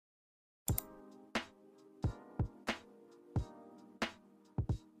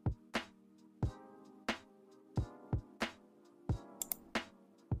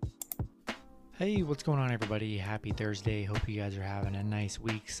Hey, what's going on, everybody? Happy Thursday. Hope you guys are having a nice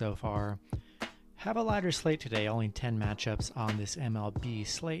week so far. Have a lighter slate today, only 10 matchups on this MLB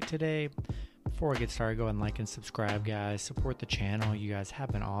slate today. Before I get started, go ahead and like and subscribe, guys. Support the channel. You guys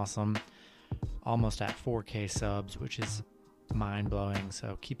have been awesome. Almost at 4K subs, which is mind-blowing,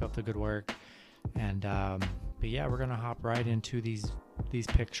 so keep up the good work. And but yeah, we're gonna hop right into these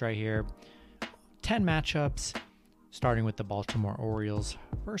picks right here. 10 matchups, starting with the Baltimore Orioles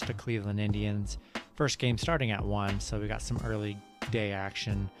versus the Cleveland Indians. First game starting at 1, so we got some early day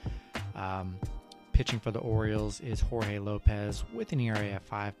action. Pitching for the Orioles is Jorge Lopez with an ERA of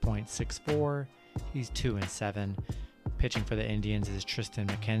 5.64. He's 2-7. Pitching for the Indians is Triston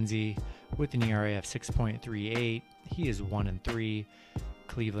McKenzie with an ERA of 6.38. He is 1-3.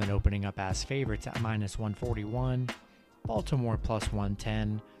 Cleveland opening up as favorites at -141. Baltimore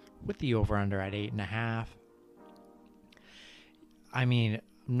 +110 with the over-under at 8.5. I mean,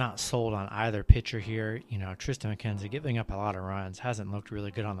 I'm not sold on either pitcher here. You know, Triston McKenzie giving up a lot of runs, hasn't looked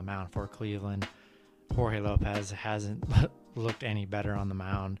really good on the mound for Cleveland. Jorge Lopez hasn't looked any better on the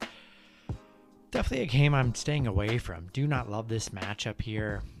mound. Definitely a game I'm staying away from. Do not love this matchup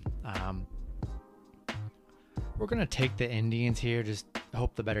here. We're going to take the Indians here. Just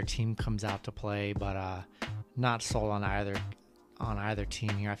hope the better team comes out to play, but not sold on either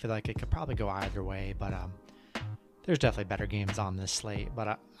team here. I feel like it could probably go either way, but there's definitely better games on this slate.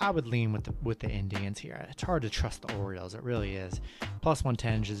 But I would lean with the Indians here. It's hard to trust the Orioles. It really is.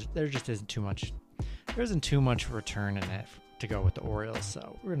 +110, there just isn't too much. There isn't too much return in it to go with the Orioles,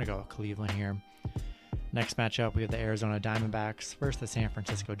 so we're going to go with Cleveland here. Next matchup, we have the Arizona Diamondbacks versus the San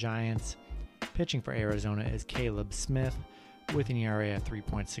Francisco Giants. Pitching for Arizona is Caleb Smith with an ERA of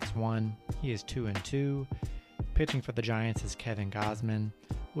 3.61. He is 2-2. Pitching for the Giants is Kevin Gausman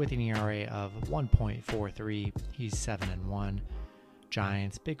with an ERA of 1.43. He's 7-1.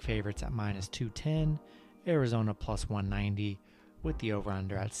 Giants big favorites at -210. Arizona +190 with the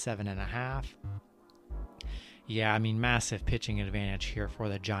over/under at 7.5. Yeah, I mean, massive pitching advantage here for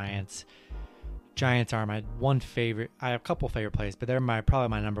the Giants. Giants are my one favorite. I have a couple favorite plays, but they're probably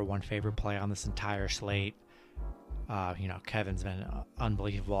my number one favorite play on this entire slate. Kevin's been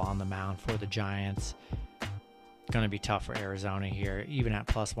unbelievable on the mound for the Giants. Going to be tough for Arizona here, even at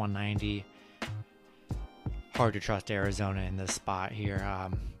 +190. Hard to trust Arizona in this spot here.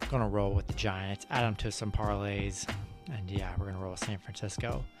 Going to roll with the Giants, add them to some parlays, and yeah, we're going to roll with San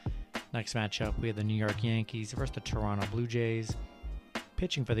Francisco. Next matchup, we have the New York Yankees versus the Toronto Blue Jays.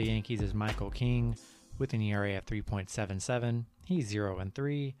 Pitching for the Yankees is Michael King with an ERA of 3.77. He's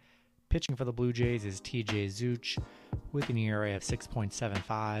 0-3. Pitching for the Blue Jays is TJ Zeuch with an ERA of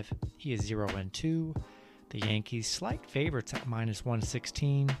 6.75. He is 0-2. The Yankees slight favorites at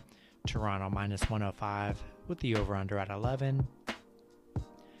 -116. Toronto -105 with the over/under at 11.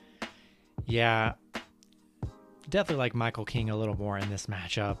 Yeah, definitely like Michael King a little more in this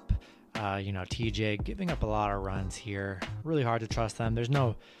matchup. TJ giving up a lot of runs here. Really hard to trust them. There's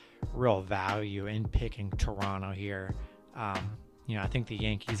no real value in picking Toronto here. I think the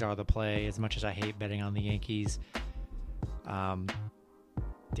Yankees are the play, as much as I hate betting on the Yankees.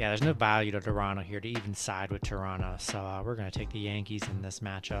 There's no value to Toronto here to even side with Toronto. So we're going to take the Yankees in this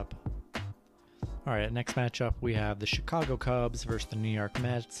matchup. All right, next matchup, we have the Chicago Cubs versus the New York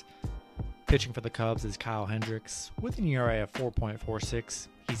Mets. Pitching for the Cubs is Kyle Hendricks with an ERA of 4.46.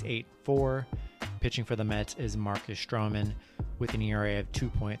 He's 8-4. Pitching for the Mets is Marcus Stroman with an ERA of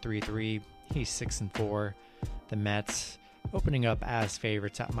 2.33. He's 6-4. The Mets opening up as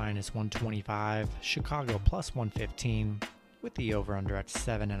favorites at -125. Chicago +115 with the over/under at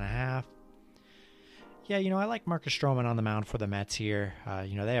 7.5. Yeah, I like Marcus Stroman on the mound for the Mets here.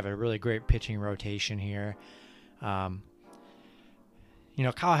 They have a really great pitching rotation here. Kyle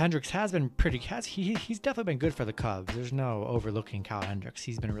Hendricks has been he's definitely been good for the Cubs. There's no overlooking Kyle Hendricks.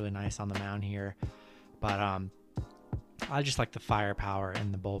 He's been really nice on the mound here. But I just like the firepower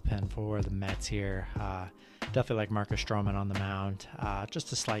in the bullpen for the Mets here. Definitely like Marcus Stroman on the mound.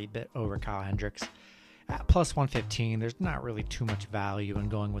 Just a slight bit over Kyle Hendricks. At +115, there's not really too much value in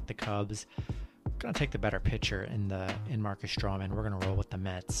going with the Cubs. Going to take the better pitcher in Marcus Stroman. We're going to roll with the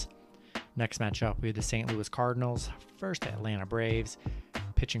Mets. Next matchup, we have the St. Louis Cardinals versus the Atlanta Braves.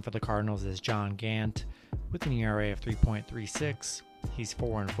 Pitching for the Cardinals is John Gant with an ERA of 3.36. He's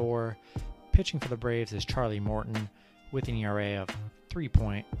 4-4. Pitching for the Braves is Charlie Morton with an ERA of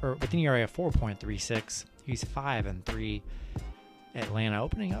 4.36. He's 5-3. Atlanta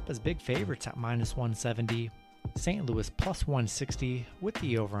opening up as big favorites at -170. St. Louis +160 with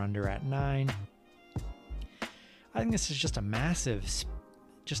the over/under at 9. I think this is just a massive,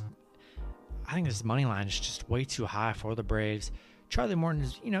 I think this money line is just way too high for the Braves. Charlie Morton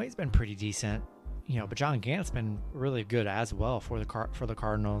is, he's been pretty decent, but John Gant's been really good as well for the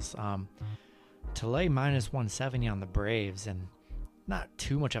Cardinals. To lay minus 170 on the Braves, and not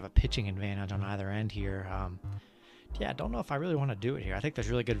too much of a pitching advantage on either end here. I don't know if I really want to do it here. I think there's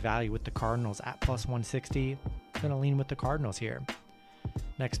really good value with the Cardinals at plus 160. I'm going to lean with the Cardinals here.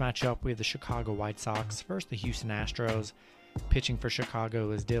 Next matchup, we have the Chicago White Sox versus the Houston Astros. Pitching for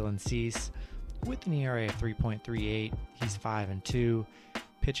Chicago is Dylan Cease with an ERA of 3.38. He's 5-2.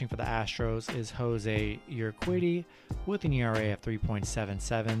 Pitching for the Astros is Jose Urquidy with an ERA of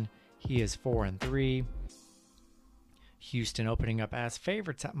 3.77. He is 4-3. Houston opening up as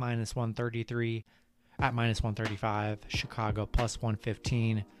favorites at minus 133, at minus 135. Chicago plus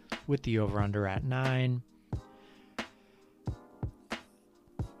 115 with the over-under at 9.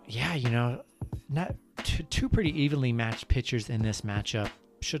 Not two pretty evenly matched pitchers in this matchup.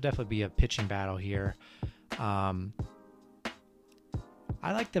 Should definitely be a pitching battle here. I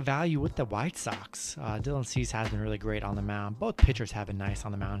like the value with the White Sox. Dylan Cease has been really great on the mound. Both pitchers have been nice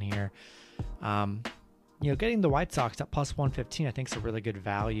on the mound here. Getting the White Sox at plus 115 I think is a really good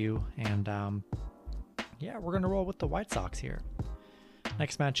value. And we're going to roll with the White Sox here.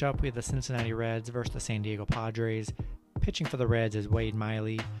 Next matchup, we have the Cincinnati Reds versus the San Diego Padres. Pitching for the Reds is Wade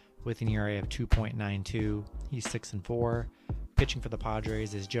Miley with an ERA of 2.92. He's 6-4. Pitching for the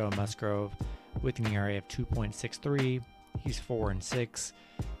Padres is Joe Musgrove with an ERA of 2.63. He's 4-6.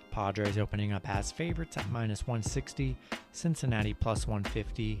 Padres opening up as favorites at minus 160. Cincinnati plus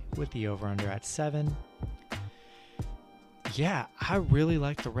 150 with the over-under at 7. I really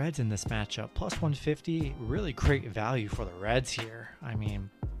like the Reds in this matchup. Plus 150, really great value for the Reds here. I mean,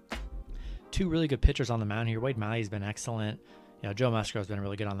 two really good pitchers on the mound here. Wade Miley's been excellent. Joe Musgrove's been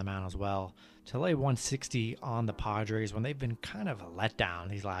really good on the mound as well. To lay 160 on the Padres when they've been kind of a letdown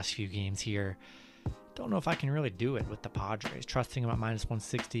these last few games here, don't know if I can really do it with the Padres. Trusting them at minus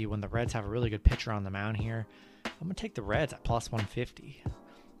 160 when the Reds have a really good pitcher on the mound here. I'm going to take the Reds at plus 150.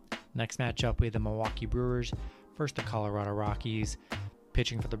 Next matchup, we have the Milwaukee Brewers versus the Colorado Rockies.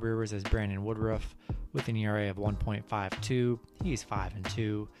 Pitching for the Brewers is Brandon Woodruff with an ERA of 1.52. He's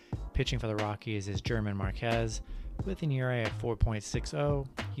 5-2. Pitching for the Rockies is German Marquez with an ERA of 4.60.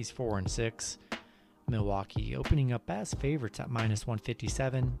 He's 4-6. Milwaukee opening up as favorites at minus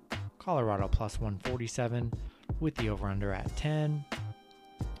 157. Colorado plus 147 with the over-under at 10.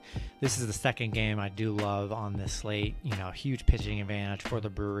 This is the second game I do love on this slate. Huge pitching advantage for the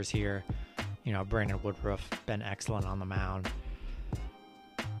Brewers here. Brandon Woodruff been excellent on the mound.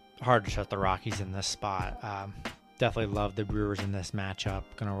 Hard to shut the Rockies in this spot. Definitely love the Brewers in this matchup.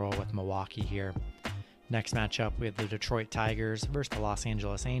 Gonna roll with Milwaukee here. Next matchup, we have the Detroit Tigers versus the Los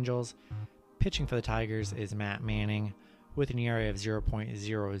Angeles Angels. Pitching for the Tigers is Matt Manning with an ERA of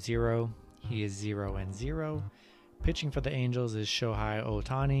 0.00. He is 0-0. Pitching for the Angels is Shohei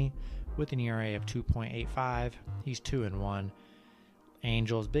Ohtani with an ERA of 2.85. He's 2-1.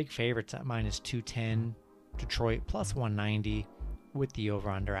 Angels big favorites at minus 210. Detroit plus 190 with the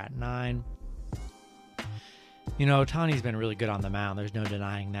over-under at 9. Ohtani's been really good on the mound. There's no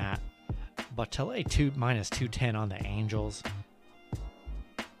denying that. But to lay minus 210 on the Angels,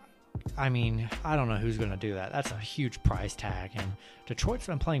 I mean, I don't know who's going to do that. That's a huge price tag, and Detroit's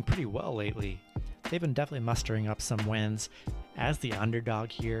been playing pretty well lately. They've been definitely mustering up some wins as the underdog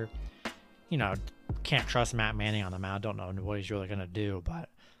here. Can't trust Matt Manning on the mound. Don't know what he's really going to do, but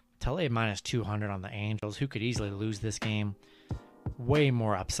to lay minus 200 on the Angels, who could easily lose this game, way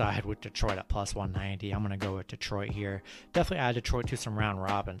more upside with Detroit at plus 190. I'm going to go with Detroit here. Definitely add Detroit to some round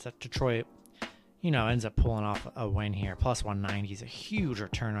robins. If Detroit ends up pulling off a win here, plus 190 is a huge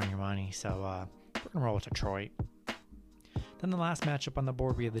return on your money. So we're going to roll with Detroit. Then the last matchup on the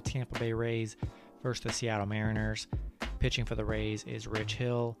board, we have the Tampa Bay Rays versus the Seattle Mariners. Pitching for the Rays is Rich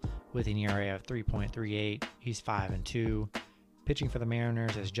Hill with an ERA of 3.38. He's 5-2. Pitching for the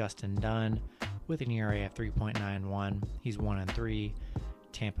Mariners is Justin Dunn with an ERA of 3.91. He's 1-3.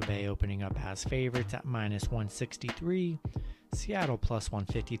 Tampa Bay opening up as favorites at minus 163. Seattle plus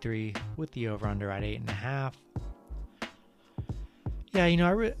 153 with the over-under at 8.5.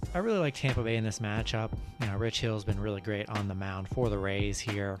 I really like Tampa Bay in this matchup. Rich Hill's been really great on the mound for the Rays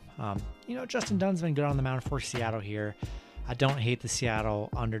here. Justin Dunn's been good on the mound for Seattle here. I don't hate the Seattle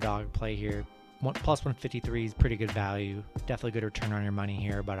underdog play here. Plus 153 is pretty good value. Definitely good return on your money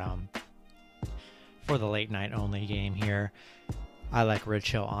here, but for the late night only game here, I like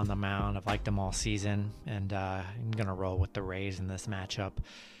Rich Hill on the mound. I've liked him all season, and I'm going to roll with the Rays in this matchup.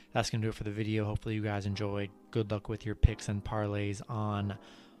 That's going to do it for the video. Hopefully you guys enjoyed. Good luck with your picks and parlays on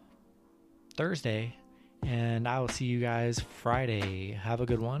Thursday, and I will see you guys Friday. Have a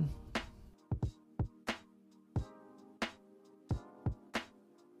good one.